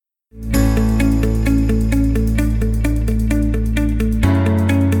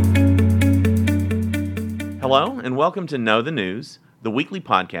Hello, and welcome to Know the News, the weekly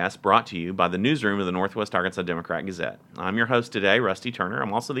podcast brought to you by the newsroom of the Northwest Arkansas Democrat-Gazette. I'm your host today, Rusty Turner.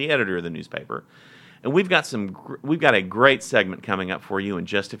 I'm also the editor of the newspaper. And we've got a great segment coming up for you in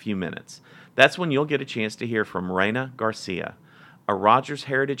just a few minutes. That's when you'll get a chance to hear from Reyna Garcia, a Rogers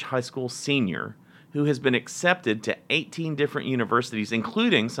Heritage High School senior who has been accepted to 18 different universities,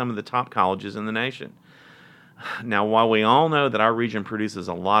 including some of the top colleges in the nation. Now, while we all know that our region produces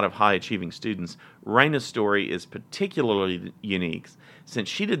a lot of high-achieving students, Reyna's story is particularly unique since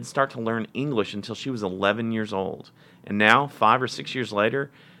she didn't start to learn English until she was 11 years old. And now, 5 or 6 years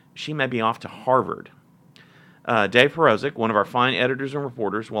later, she may be off to Harvard. Dave Perozik, one of our fine editors and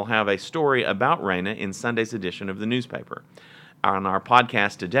reporters, will have a story about Reyna in Sunday's edition of the newspaper. On our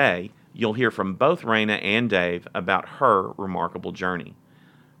podcast today, you'll hear from both Reyna and Dave about her remarkable journey.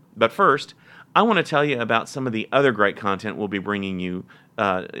 But first, I want to tell you about some of the other great content we'll be bringing you,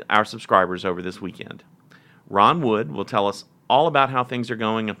 our subscribers, over this weekend. Ron Wood will tell us all about how things are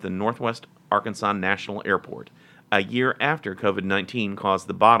going at the Northwest Arkansas National Airport, a year after COVID-19 caused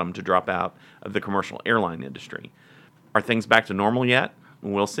the bottom to drop out of the commercial airline industry. Are things back to normal yet?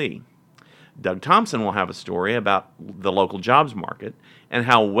 We'll see. Doug Thompson will have a story about the local jobs market and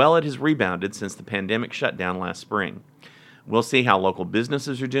how well it has rebounded since the pandemic shutdown last spring. We'll see how local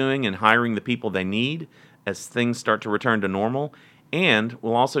businesses are doing and hiring the people they need as things start to return to normal, and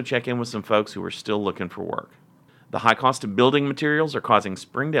we'll also check in with some folks who are still looking for work. The high cost of building materials are causing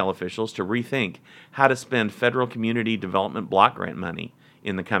Springdale officials to rethink how to spend federal community development block grant money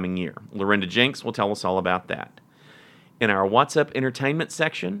in the coming year. Lorinda Jenks will tell us all about that. In our What's Up Entertainment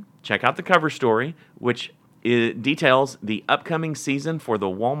section, check out the cover story, which details the upcoming season for the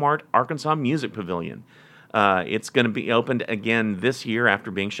Walmart Arkansas Music Pavilion. It's going to be opened again this year after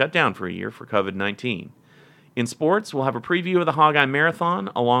being shut down for a year for COVID-19. In sports, we'll have a preview of the Hog-Eye Marathon,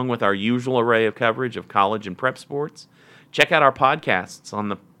 along with our usual array of coverage of college and prep sports. Check out our podcasts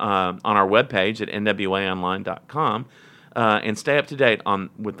on our webpage at nwaonline.com and stay up to date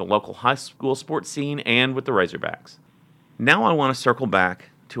with the local high school sports scene and with the Razorbacks. Now I want to circle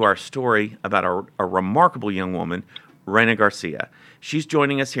back to our story about a remarkable young woman, Reyna Garcia. She's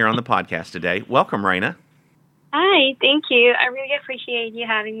joining us here on the podcast today. Welcome, Reyna. Hi, thank you. I really appreciate you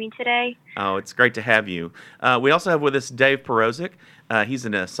having me today. Oh, it's great to have you. We also have with us Dave Perozik. He's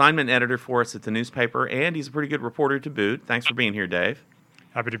an assignment editor for us at the newspaper, and he's a pretty good reporter to boot. Thanks for being here, Dave.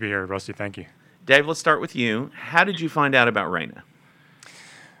 Happy to be here, Rusty. Thank you. Dave, let's start with you. How did you find out about Reyna?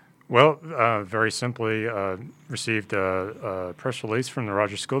 Well, very simply, received a press release from the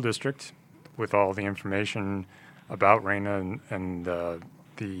Rogers School District with all the information about Reyna and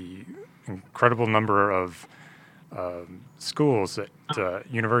the incredible number of schools at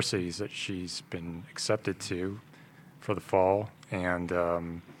universities that she's been accepted to for the fall,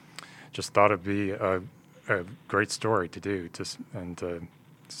 and just thought it'd be a great story to do and to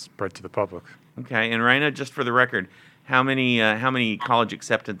spread to the public. Okay, and Reyna, just for the record, how many college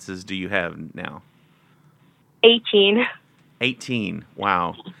acceptances do you have now? 18. 18.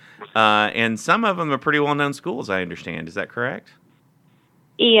 Wow. And some of them are pretty well-known schools, I understand. Is that correct?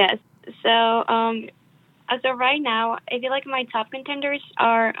 Yes. So, as of right now, I feel like my top contenders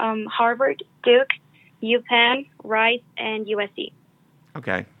are Harvard, Duke, UPenn, Rice, and USC.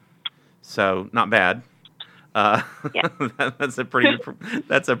 Okay. So, not bad. Yeah. That's a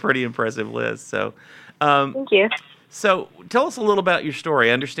pretty impressive list. So, thank you. So, tell us a little about your story.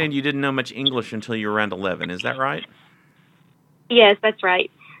 I understand you didn't know much English until you were around 11. Is that right? Yes, that's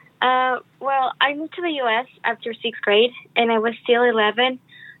right. Well, I moved to the U.S. after 6th grade, and I was still 11.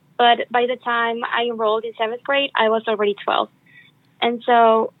 But by the time I enrolled in 7th grade, I was already 12. And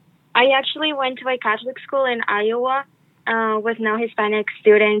so I actually went to a Catholic school in Iowa with no Hispanic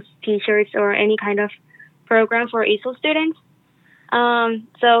students, teachers, or any kind of program for ESOL students.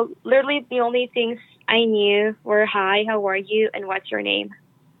 So literally the only things I knew were, hi, how are you, and what's your name?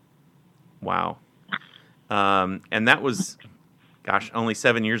 Wow. And that was, only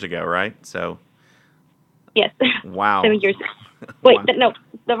 7 years ago, right? So. Yes. Wow. 7 years ago. Wait, wow. No,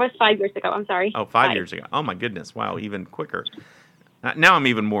 that was 5 years ago. I'm sorry. Oh, 5 years ago. Oh my goodness. Wow, even quicker. Now I'm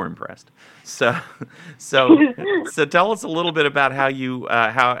even more impressed. So tell us a little bit about how you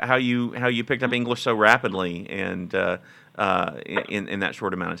picked up English so rapidly and in that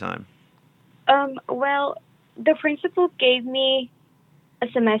short amount of time. Well, the principal gave me a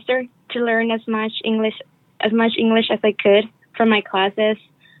semester to learn as much English as I could from my classes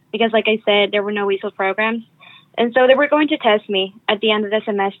because, like I said, there were no ESOL programs. And so they were going to test me at the end of the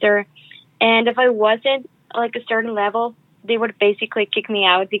semester. And if I wasn't like a certain level, they would basically kick me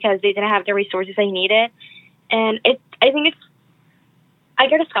out because they didn't have the resources I needed. And I think it's I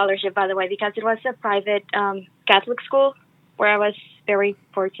got a scholarship, by the way, because it was a private Catholic school where I was very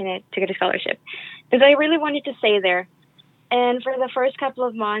fortunate to get a scholarship. And so I really wanted to stay there. And for the first couple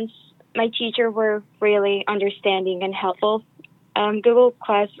of months, my teachers were really understanding and helpful. Google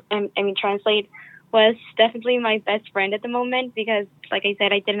Translate was definitely my best friend at the moment because, like I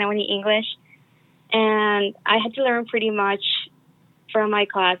said, I didn't know any English. And I had to learn pretty much from my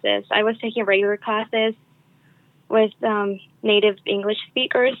classes. I was taking regular classes with native English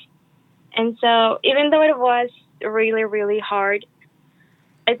speakers. And so even though it was really, really hard,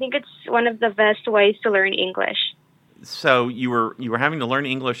 I think it's one of the best ways to learn English. So you were having to learn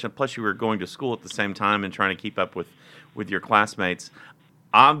English, and plus you were going to school at the same time and trying to keep up with your classmates.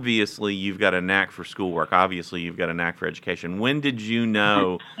 Obviously, you've got a knack for schoolwork. Obviously, you've got a knack for education. When did you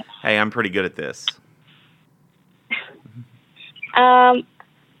know, hey, I'm pretty good at this?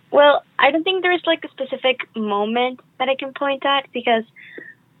 Well, I don't think there's like a specific moment that I can point at because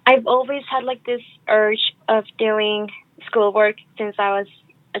I've always had like this urge of doing schoolwork since I was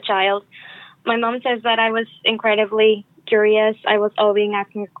a child. My mom says that I was incredibly curious. I was always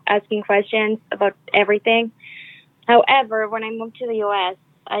asking questions about everything. However, when I moved to the U.S.,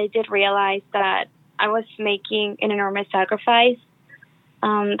 I did realize that I was making an enormous sacrifice,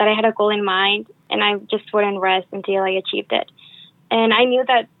 that I had a goal in mind, and I just wouldn't rest until I achieved it. And I knew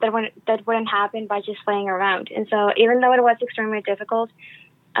that wouldn't happen by just playing around. And so even though it was extremely difficult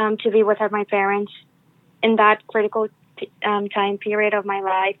to be without my parents in that critical time period of my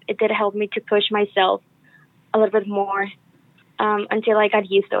life, it did help me to push myself a little bit more until I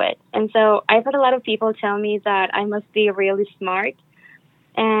got used to it. And so I've had a lot of people tell me that I must be really smart.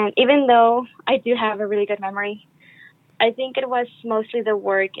 And even though I do have a really good memory, I think it was mostly the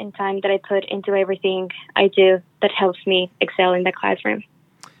work and time that I put into everything I do that helps me excel in the classroom.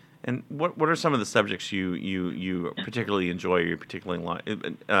 And what are some of the subjects you particularly enjoy, or you particularly like,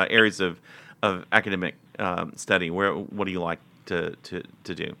 areas of academic study? What do you like to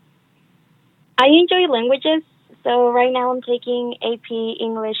do? I enjoy languages. So right now I'm taking AP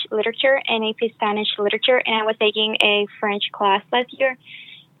English Literature and AP Spanish Literature, and I was taking a French class last year,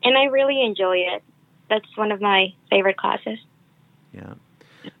 and I really enjoy it. That's one of my favorite classes. Yeah.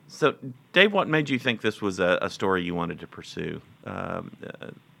 So, Dave, what made you think this was a story you wanted to pursue? Oh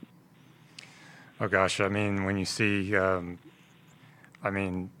gosh, I mean, when you see,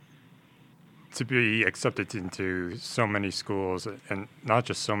 to be accepted into so many schools, and not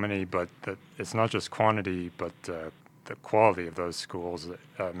just so many, but that it's not just quantity, but the quality of those schools.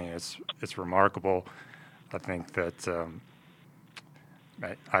 I mean, it's remarkable. I think that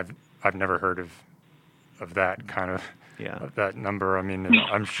I've never heard of that kind of that number. I mean,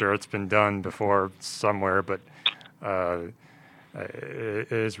 I'm sure it's been done before somewhere, but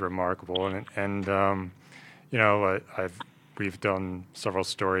it is remarkable. And we've done several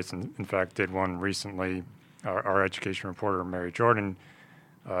stories, and in fact did one recently. Our education reporter, Mary Jordan,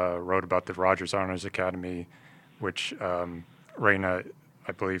 wrote about the Rogers Honors Academy, which, Reyna,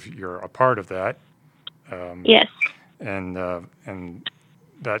 I believe you're a part of that. Yes. And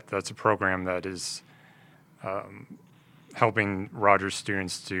that's a program that is helping Rogers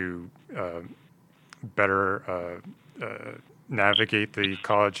students to better navigate the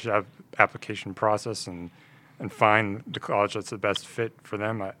college application process and find the college that's the best fit for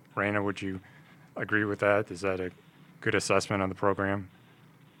them. Reyna, would you agree with that? Is that a good assessment on the program?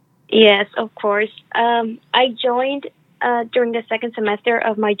 Yes, of course. I joined during the second semester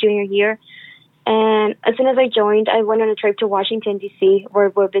of my junior year. And as soon as I joined, I went on a trip to Washington, D.C., where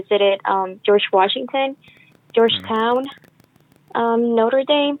we visited George Washington, Georgetown, Notre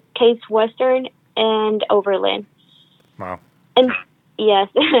Dame, Case Western, and Oberlin. Wow. And yes,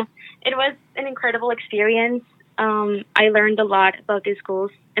 it was an incredible experience. I learned a lot about these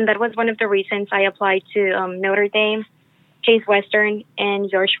schools, and that was one of the reasons I applied to Notre Dame, Case Western, and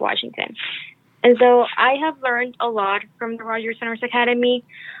George Washington. And so I have learned a lot from the Rogers Honors Academy.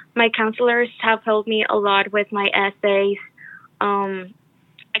 My counselors have helped me a lot with my essays,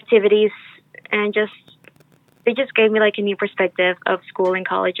 activities, and they just gave me like a new perspective of school and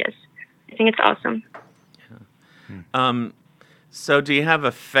colleges. I think it's awesome. Yeah. So do you have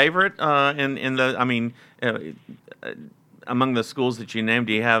a favorite among the schools that you named?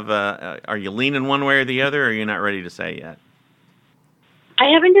 Do you have are you leaning one way or the other, or are you not ready to say yet? I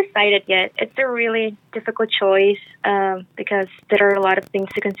haven't decided yet. It's a really difficult choice because there are a lot of things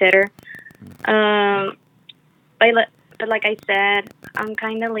to consider. But like I said, I'm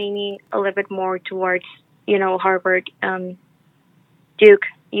kind of leaning a little bit more towards, Harvard, Duke,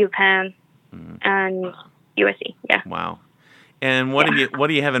 UPenn, and USC. Yeah. Wow. And what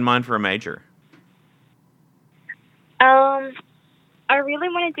do you have in mind for a major? I I really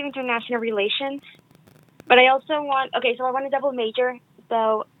want to do international relations, but I also so I want to double major.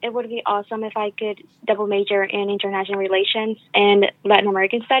 So it would be awesome if I could double major in international relations and Latin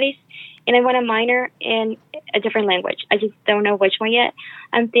American studies. And I want to minor in a different language. I just don't know which one yet.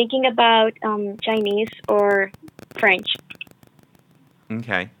 I'm thinking about Chinese or French.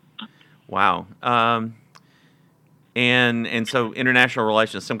 Okay. Wow. And so international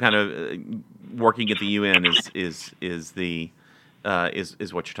relations, some kind of working at the UN is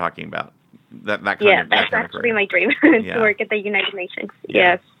what you're talking about. That kind Yeah, of that's kind of actually career. my dream Yeah. to work at the United Nations.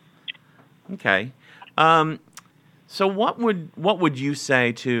 Yeah. Yes. Okay. So what would you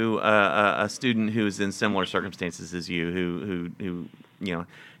say to a student who's in similar circumstances as you, who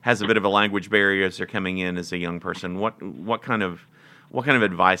has a bit of a language barrier as they're coming in as a young person? What kind of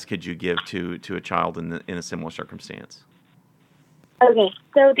advice could you give to a child in a similar circumstance? Okay,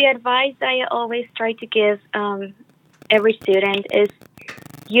 so the advice I always try to give every student is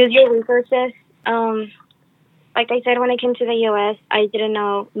use your resources. Like I said, when I came to the U.S., I didn't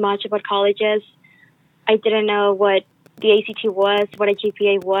know much about colleges. I didn't know what the ACT was, what a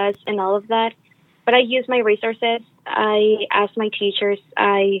GPA was, and all of that. But I used my resources. I asked my teachers.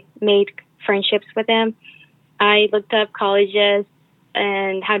 I made friendships with them. I looked up colleges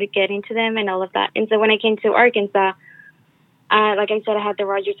and how to get into them and all of that. And so when I came to Arkansas, like I said, I had the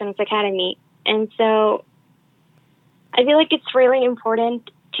Rogers Academy. And so I feel like it's really important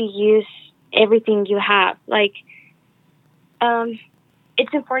to use everything you have. Like,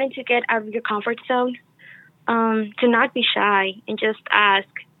 it's important to get out of your comfort zone, to not be shy and just ask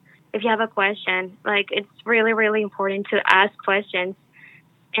if you have a question. Like, it's really, really important to ask questions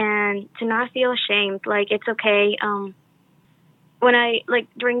and to not feel ashamed. Like, it's okay.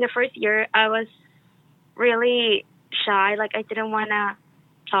 During the first year, I was really shy. Like, I didn't want to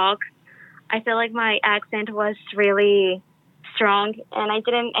talk. I feel like my accent was really strong, and I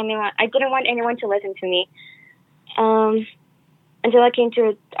didn't want anyone to listen to me. Until I came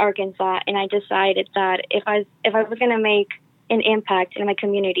to Arkansas, and I decided that if I was going to make an impact in my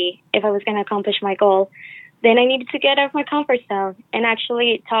community, if I was going to accomplish my goal, then I needed to get out of my comfort zone and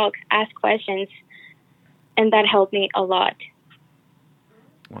actually talk, ask questions, and that helped me a lot.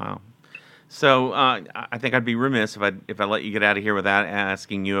 Wow. So I think I'd be remiss if I let you get out of here without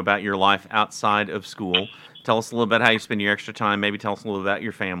asking you about your life outside of school. Tell us a little bit how you spend your extra time. Maybe tell us a little about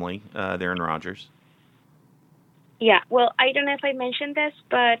your family there in Rogers. Yeah, well, I don't know if I mentioned this,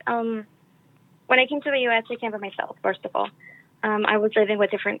 but when I came to the U.S., I came by myself, first of all. I was living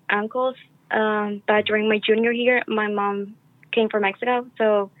with different uncles, but during my junior year, my mom came from Mexico,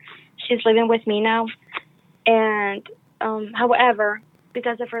 so she's living with me now. And however,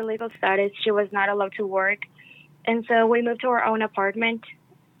 because of her legal status, she was not allowed to work. And so we moved to our own apartment.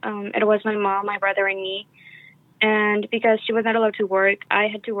 It was my mom, my brother, and me. And because she was not allowed to work, I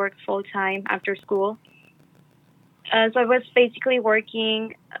had to work full-time after school. So I was basically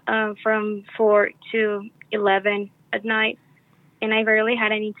working from 4 to 11 at night, and I rarely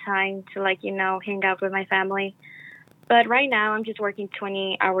had any time to, hang out with my family. But right now, I'm just working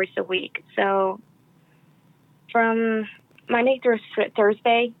 20 hours a week. So from Monday through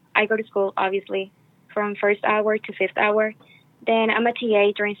Thursday, I go to school, obviously, from first hour to fifth hour. Then I'm a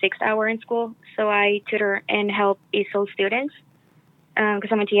TA during 6th hour in school, so I tutor and help ESOL students because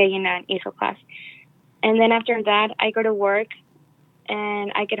I'm a TA in an ESOL class. And then after that, I go to work,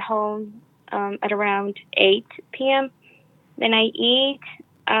 and I get home at around 8 p.m. Then I eat,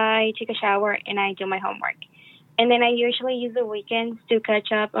 I take a shower, and I do my homework. And then I usually use the weekends to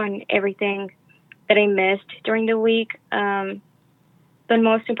catch up on everything that I missed during the week. But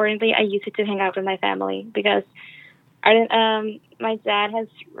most importantly, I use it to hang out with my family because my dad has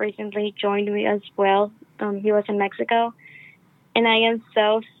recently joined me as well. He was in Mexico, and I am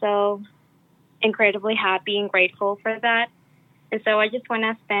so incredibly happy and grateful for that. And so I just want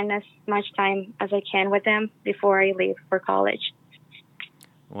to spend as much time as I can with him before I leave for college.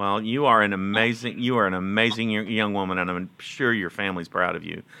 Well, you are an amazing young woman, and I'm sure your family's proud of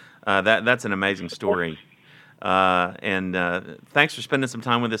you. That's an amazing story. And thanks for spending some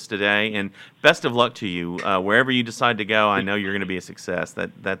time with us today. And best of luck to you wherever you decide to go. I know you're going to be a success.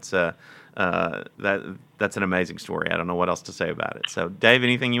 That's an amazing story. I don't know what else to say about it. So, Dave,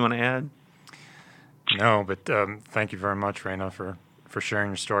 anything you want to add? No, but thank you very much, Reyna, for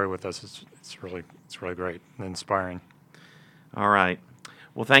sharing your story with us. It's really great and inspiring. All right.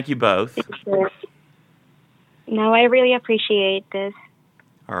 Well, thank you both. No, I really appreciate this.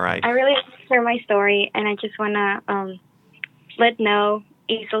 All right. I really share my story, and I just want to let know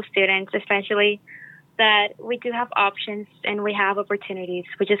ESOL students, especially, that we do have options and we have opportunities.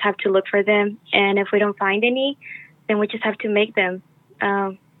 We just have to look for them, and if we don't find any, then we just have to make them.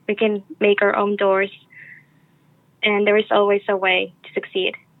 we can make our own doors, and there is always a way to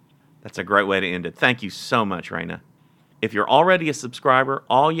succeed. That's a great way to end it. Thank you so much, Reyna. If you're already a subscriber,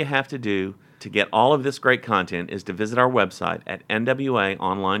 all you have to do to get all of this great content is to visit our website at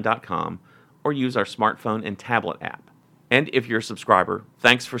nwaonline.com or use our smartphone and tablet app. And if you're a subscriber,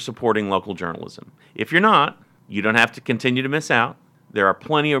 thanks for supporting local journalism. If you're not, you don't have to continue to miss out. There are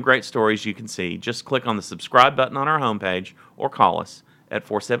plenty of great stories you can see. Just click on the subscribe button on our homepage or call us at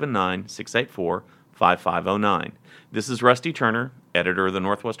 479-684-5509. This is Rusty Turner, editor of the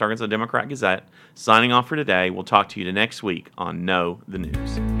Northwest Arkansas Democrat Gazette, signing off for today. We'll talk to you next week on Know the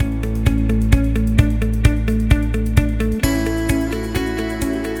News.